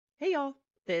Hey y'all,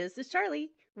 this is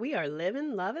Charlie. We are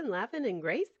living, loving, laughing in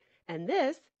grace, and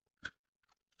this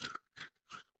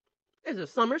is a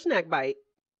summer snack bite.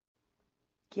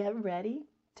 Get ready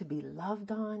to be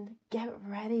loved on. Get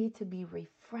ready to be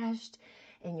refreshed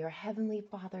in your Heavenly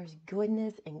Father's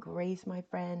goodness and grace, my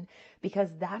friend, because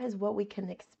that is what we can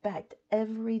expect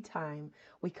every time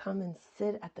we come and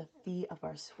sit at the feet of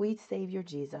our sweet Savior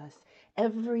Jesus.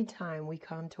 Every time we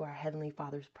come to our Heavenly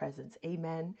Father's presence.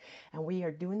 Amen. And we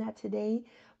are doing that today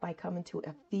by coming to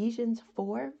Ephesians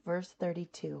 4, verse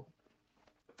 32.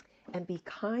 And be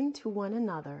kind to one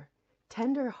another,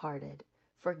 tender-hearted,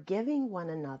 forgiving one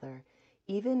another,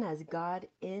 even as God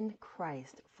in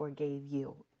Christ forgave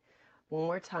you. One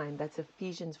more time, that's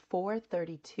Ephesians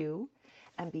 4:32.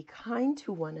 And be kind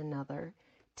to one another,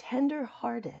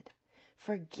 tender-hearted,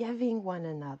 forgiving one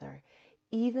another,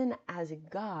 even as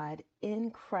God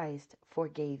in Christ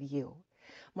forgave you.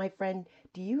 My friend,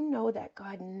 do you know that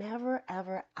God never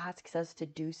ever asks us to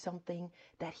do something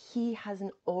that He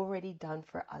hasn't already done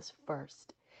for us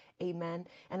first? Amen.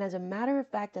 And as a matter of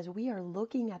fact, as we are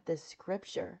looking at this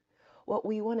scripture, what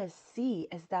we want to see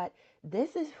is that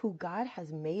this is who God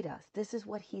has made us. This is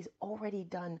what He's already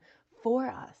done for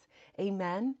us.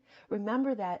 Amen.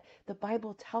 Remember that the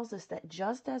Bible tells us that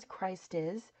just as Christ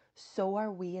is, so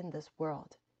are we in this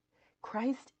world.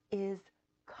 Christ is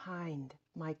kind,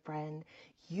 my friend.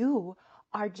 You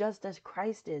are just as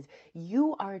Christ is.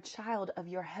 You are a child of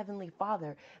your Heavenly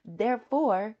Father.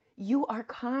 Therefore, you are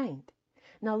kind.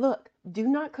 Now, look, do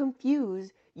not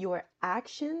confuse your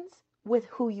actions with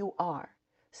who you are.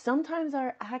 Sometimes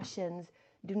our actions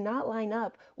do not line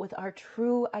up with our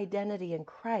true identity in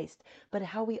Christ, but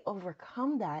how we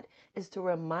overcome that is to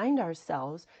remind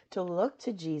ourselves to look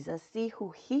to Jesus, see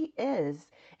who He is,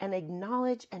 and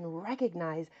acknowledge and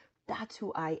recognize that's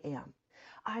who I am.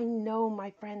 I know, my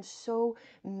friends, so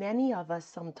many of us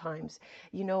sometimes,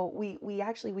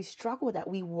 we struggle with that.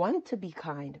 We want to be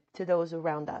kind to those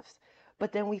around us.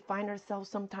 But then we find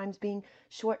ourselves sometimes being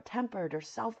short-tempered or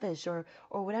selfish or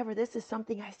whatever. This is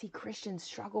something I see Christians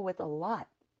struggle with a lot.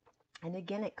 And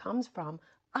again, it comes from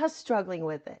us struggling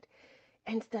with it.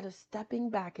 Instead of stepping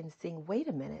back and saying, wait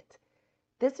a minute,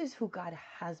 this is who God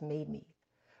has made me.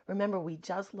 Remember, we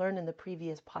just learned in the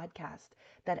previous podcast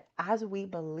that as we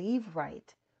believe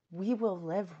right, we will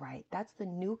live right. That's the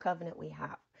new covenant we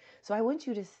have. So I want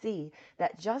you to see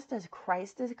that just as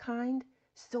Christ is kind,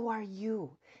 so are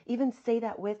you. Even say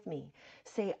that with me.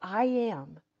 Say, I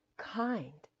am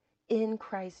kind in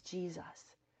Christ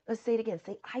Jesus. Let's say it again.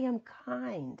 Say, I am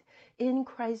kind in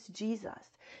Christ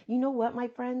Jesus. You know what, my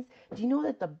friends? Do you know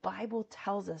that the Bible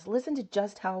tells us, listen to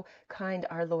just how kind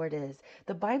our Lord is.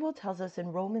 The Bible tells us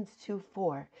in Romans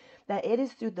 2:4 that it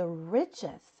is through the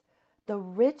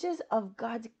riches of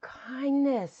God's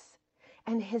kindness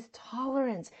and His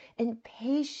tolerance and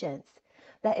patience,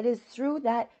 that it is through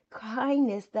that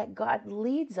kindness that God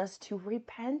leads us to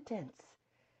repentance.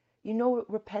 You know what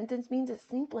repentance means? It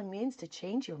simply means to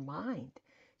change your mind.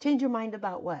 Change your mind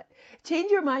about what? Change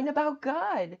your mind about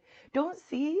God. Don't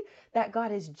see that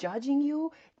God is judging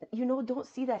you. Don't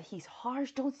see that He's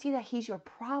harsh. Don't see that He's your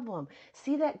problem.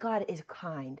 See that God is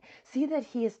kind. See that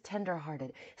He is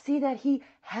tenderhearted. See that He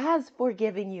has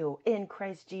forgiven you in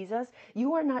Christ Jesus.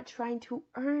 You are not trying to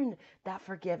earn that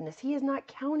forgiveness. He is not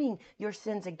counting your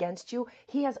sins against you.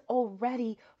 He has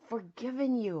already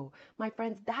forgiven you. My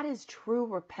friends, that is true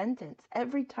repentance.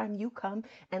 Every time you come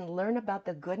and learn about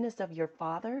the goodness of your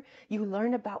Father, you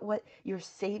learn about what your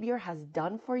Savior has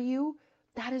done for you,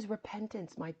 that is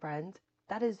repentance, my friends.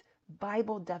 That is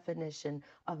Bible definition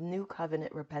of new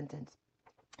covenant repentance.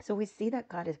 So we see that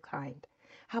God is kind.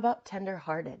 How about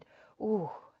tender-hearted? Ooh,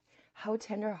 how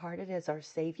tender-hearted is our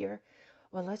Savior?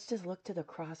 Well, let's just look to the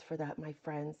cross for that, my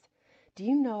friends. Do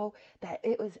you know that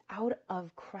it was out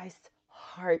of Christ's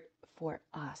heart for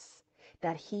us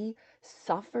that He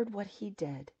suffered what He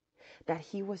did, that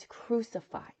He was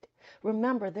crucified?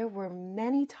 Remember, there were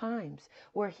many times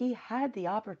where He had the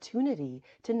opportunity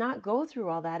to not go through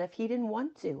all that if He didn't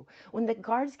want to. When the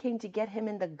guards came to get Him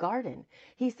in the garden,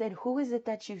 He said, "Who is it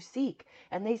that you seek?"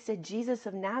 And they said, "Jesus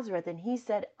of Nazareth." And He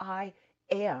said, "I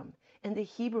am." In the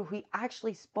Hebrew, He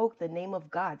actually spoke the name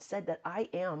of God, said that I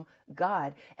am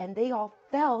God. And they all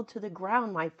fell to the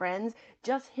ground, my friends.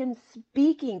 Just Him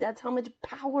speaking, that's how much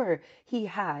power He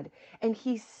had. And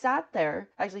He sat there,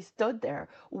 actually stood there,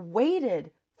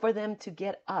 waited for them to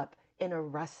get up and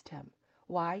arrest Him.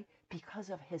 Why?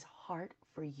 Because of His heart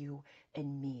for you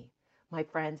and me. My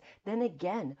friends, then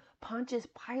again, Pontius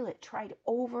Pilate tried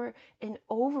over and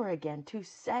over again to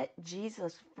set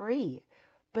Jesus free.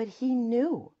 But he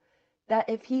knew that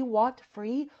if he walked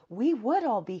free, we would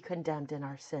all be condemned in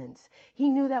our sins. He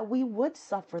knew that we would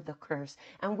suffer the curse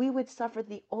and we would suffer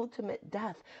the ultimate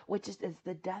death, which is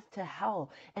the death to hell.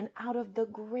 And out of the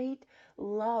great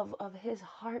love of his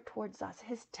heart towards us,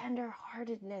 his tender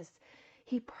heartedness,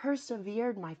 he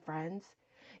persevered, my friends.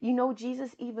 You know,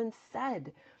 Jesus even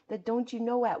said that, don't you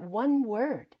know, at one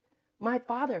word, my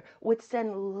Father would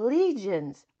send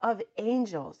legions of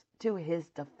angels to his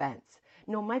defense.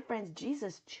 No, my friends,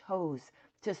 Jesus chose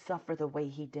to suffer the way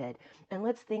he did. And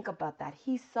let's think about that.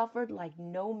 He suffered like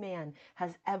no man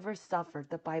has ever suffered,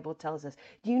 the Bible tells us.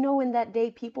 Do you know in that day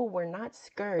people were not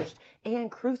scourged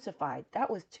and crucified?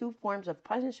 That was two forms of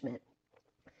punishment.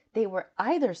 They were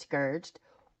either scourged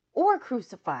or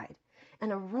crucified.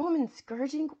 And a Roman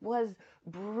scourging was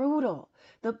brutal.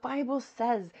 The Bible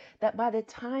says that by the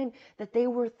time that they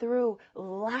were through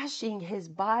lashing his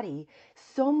body,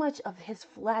 so much of his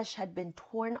flesh had been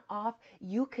torn off,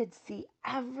 you could see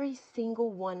every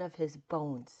single one of his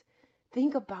bones.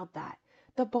 Think about that.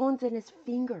 The bones in his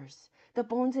fingers, the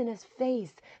bones in his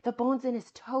face, the bones in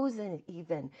his toes, and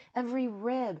even every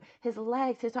rib, his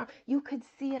legs, his arm. You could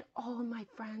see it all, my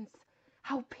friends.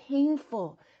 How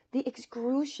painful, the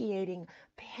excruciating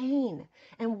pain.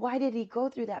 And why did he go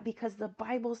through that? Because the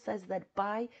Bible says that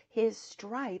by his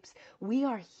stripes we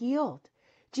are healed.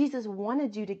 Jesus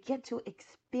wanted you to get to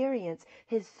experience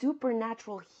his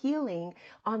supernatural healing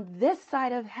on this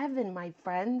side of heaven, my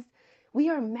friends. We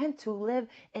are meant to live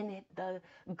in the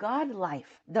God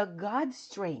life, the God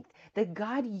strength, the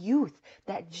God youth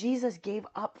that Jesus gave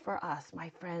up for us, my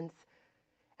friends.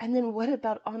 And then what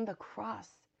about on the cross?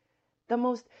 The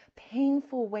most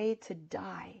painful way to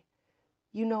die.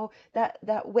 You know, that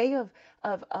way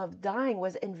of dying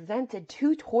was invented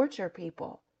to torture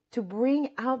people, to bring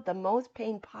out the most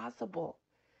pain possible.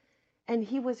 And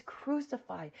he was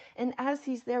crucified. And as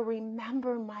he's there,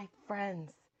 remember, my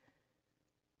friends,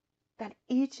 that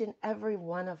each and every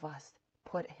one of us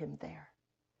put him there.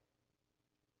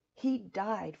 He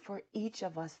died for each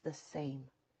of us the same.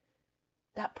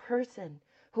 That person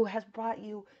who has brought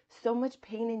you so much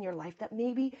pain in your life that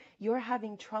maybe you're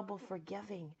having trouble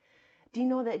forgiving. Do you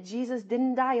know that Jesus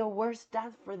didn't die a worse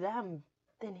death for them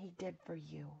than he did for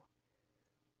you?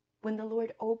 When the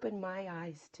Lord opened my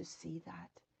eyes to see that,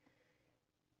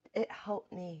 it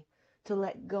helped me to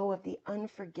let go of the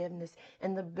unforgiveness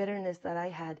and the bitterness that I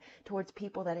had towards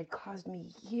people that had caused me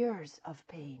years of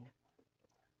pain.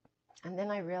 And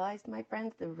then I realized, my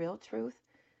friends, the real truth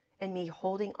and me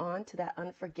holding on to that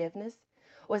unforgiveness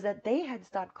was that they had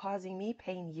stopped causing me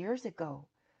pain years ago.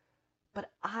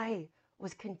 But I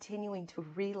was continuing to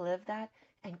relive that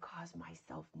and cause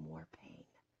myself more pain.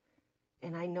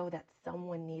 And I know that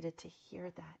someone needed to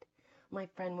hear that. My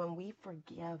friend, when we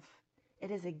forgive,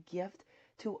 it is a gift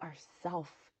to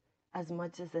ourself as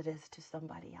much as it is to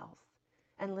somebody else.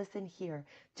 And listen here,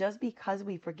 just because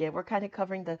we forgive, we're kind of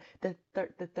covering the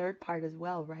third part as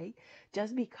well, right?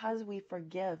 Just because we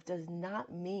forgive does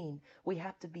not mean we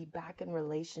have to be back in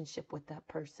relationship with that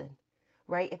person,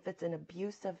 right? If it's an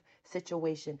abusive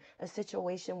situation, a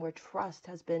situation where trust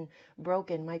has been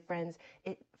broken, my friends,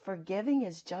 forgiving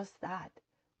is just that.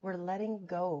 We're letting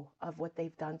go of what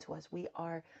they've done to us. We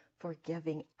are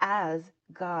forgiving as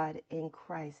God in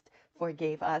Christ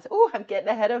forgave us. Oh, I'm getting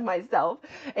ahead of myself.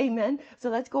 Amen. So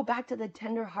let's go back to the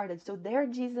tenderhearted. So there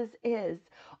Jesus is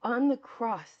on the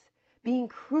cross, being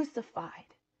crucified.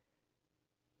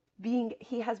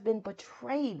 He has been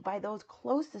betrayed by those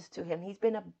closest to him. He's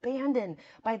been abandoned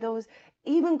by those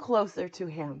even closer to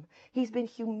him. He's been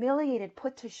humiliated,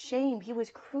 put to shame. He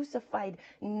was crucified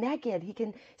naked. He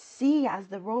can see as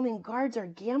the Roman guards are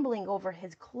gambling over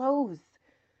his clothes.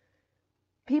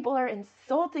 People are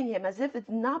insulting him as if it's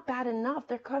not bad enough.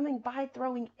 They're coming by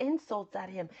throwing insults at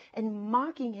him and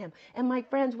mocking him. And my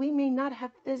friends, we may not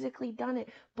have physically done it,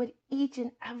 but each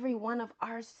and every one of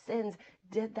our sins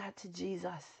did that to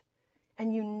Jesus.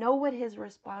 And you know what his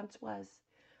response was?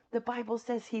 The Bible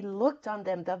says he looked on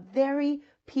them, the very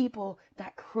people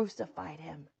that crucified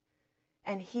him.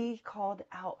 And he called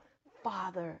out,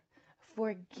 Father,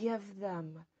 forgive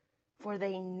them, for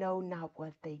they know not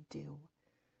what they do.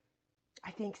 I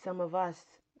think some of us,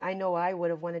 I know I would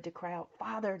have wanted to cry out,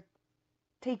 Father,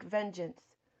 take vengeance.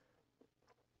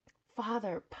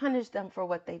 Father, punish them for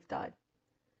what they've done.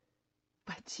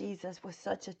 But Jesus, with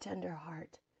such a tender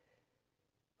heart,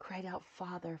 cried out,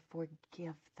 Father,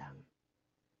 forgive them.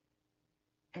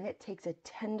 And it takes a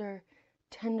tender,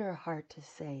 tender heart to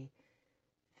say,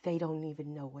 they don't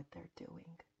even know what they're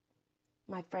doing.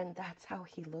 My friend, that's how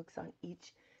he looks on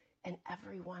each and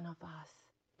every one of us.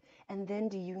 And then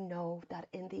do you know that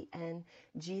in the end,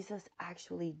 Jesus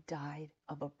actually died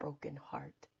of a broken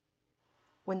heart?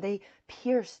 When they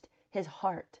pierced his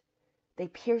heart, they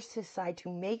pierced his side to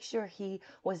make sure he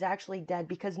was actually dead,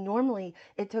 because normally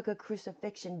it took a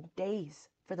crucifixion days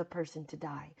for the person to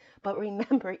die. But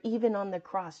remember, even on the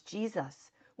cross,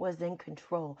 Jesus was in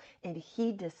control and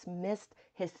he dismissed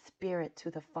his spirit to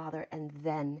the Father, and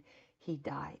then he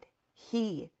died.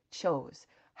 He chose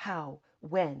how,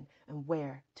 when, and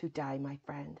where to die, my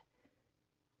friend.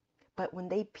 But when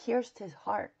they pierced his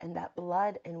heart and that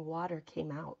blood and water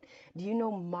came out, do you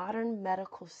know modern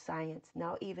medical science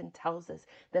now even tells us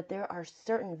that there are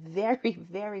certain very,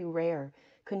 very rare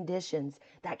conditions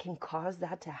that can cause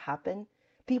that to happen?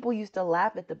 People used to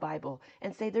laugh at the Bible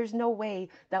and say there's no way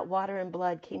that water and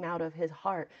blood came out of his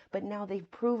heart. But now they've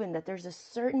proven that there's a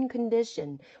certain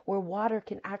condition where water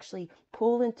can actually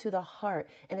pull into the heart,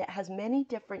 and it has many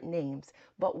different names,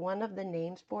 but one of the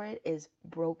names for it is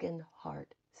broken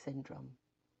heart syndrome.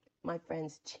 My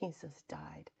friends, Jesus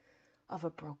died of a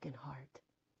broken heart.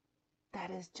 That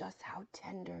is just how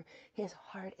tender his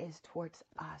heart is towards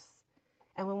us.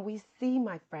 And when we see,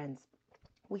 my friends,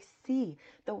 we see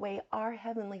the way our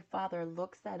Heavenly Father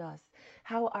looks at us,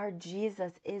 how our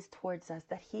Jesus is towards us,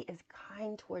 that he is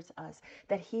kind towards us,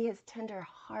 that he is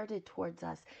tender-hearted towards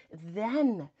us,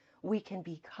 then we can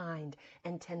be kind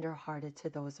and tender-hearted to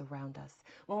those around us.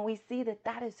 When we see that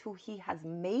that is who he has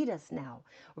made us now,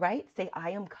 right? Say,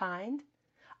 I am kind,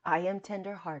 I am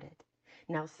tender-hearted.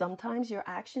 Now, sometimes your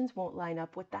actions won't line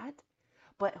up with that,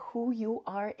 but who you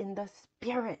are in the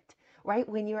spirit, right?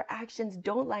 When your actions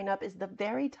don't line up is the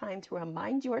very time to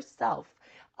remind yourself,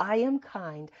 I am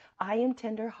kind, I am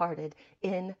tender-hearted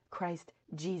in Christ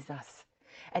Jesus.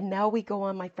 And now we go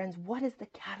on, my friends. What is the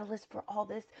catalyst for all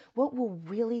this? What will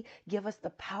really give us the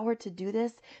power to do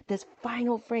this? This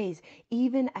final phrase,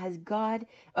 even as God,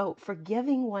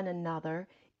 forgiving one another,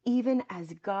 even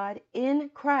as God in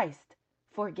Christ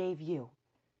forgave you.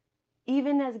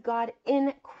 Even as God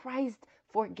in Christ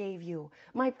forgave you.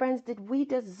 My friends, did we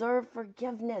deserve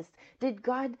forgiveness? Did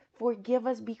God forgive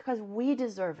us because we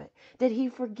deserve it? Did he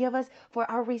forgive us for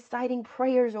our reciting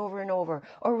prayers over and over,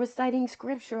 or reciting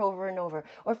scripture over and over,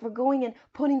 or for going and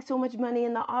putting so much money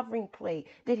in the offering plate?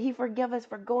 Did he forgive us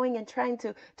for going and trying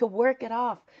to work it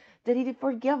off? Did he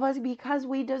forgive us because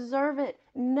we deserve it?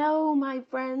 No, my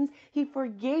friends. He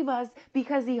forgave us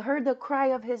because he heard the cry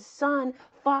of his son,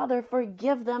 Father,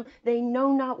 forgive them. They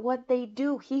know not what they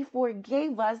do. He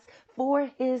forgave us for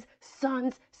his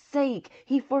son's sake.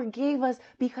 He forgave us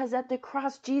because at the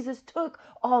cross, Jesus took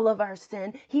all of our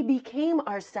sin. He became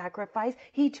our sacrifice.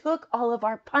 He took all of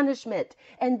our punishment.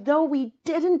 And though we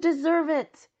didn't deserve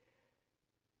it,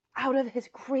 out of his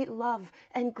great love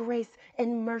and grace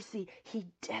and mercy, he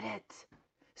did it.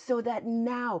 So that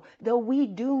now, though we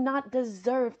do not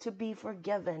deserve to be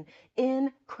forgiven,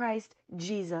 in Christ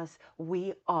Jesus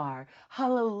we are.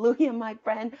 Hallelujah, my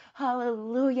friend.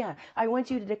 Hallelujah. I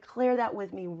want you to declare that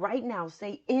with me right now.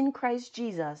 Say, in Christ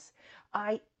Jesus,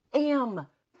 I am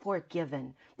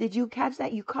forgiven. Did you catch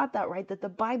that? You caught that, right? That the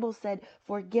Bible said,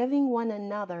 forgiving one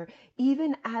another,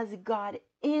 even as God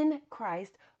in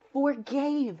Christ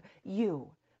forgave you.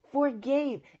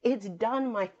 Forgave. It's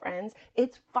done, my friends.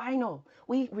 It's final.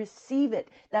 We receive it.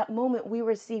 That moment we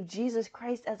receive Jesus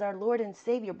Christ as our Lord and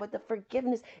Savior, but the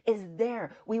forgiveness is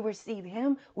there. We receive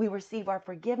him. We receive our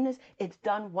forgiveness. It's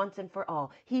done once and for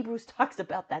all. Hebrews talks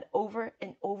about that over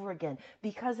and over again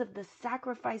because of the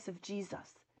sacrifice of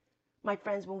Jesus. My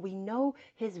friends, when we know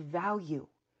his value,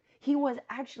 he was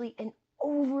actually an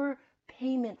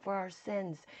overpayment for our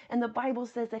sins. And the Bible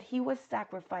says that he was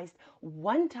sacrificed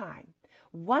one time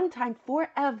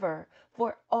forever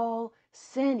for all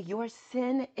sin. Your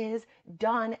sin is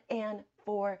done and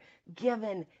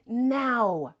forgiven.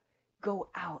 Now go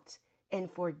out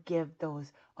and forgive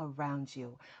those around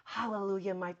you.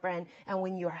 Hallelujah, my friend. And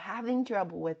when you're having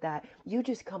trouble with that, you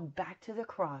just come back to the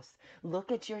cross,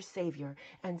 look at your Savior,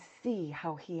 and see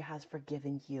how he has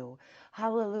forgiven you.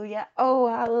 Hallelujah. Oh,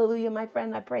 hallelujah, my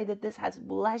friend. I pray that this has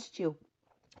blessed you.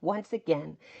 Once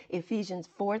again, Ephesians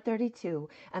 4:32,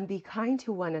 and be kind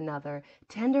to one another,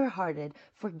 tender-hearted,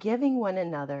 forgiving one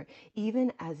another,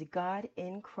 even as God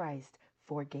in Christ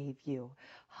forgave you.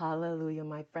 Hallelujah,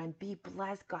 my friend. Be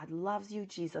blessed. God loves you.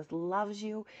 Jesus loves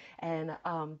you. And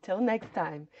till next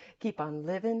time, keep on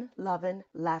living, loving,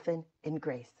 laughing in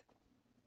grace.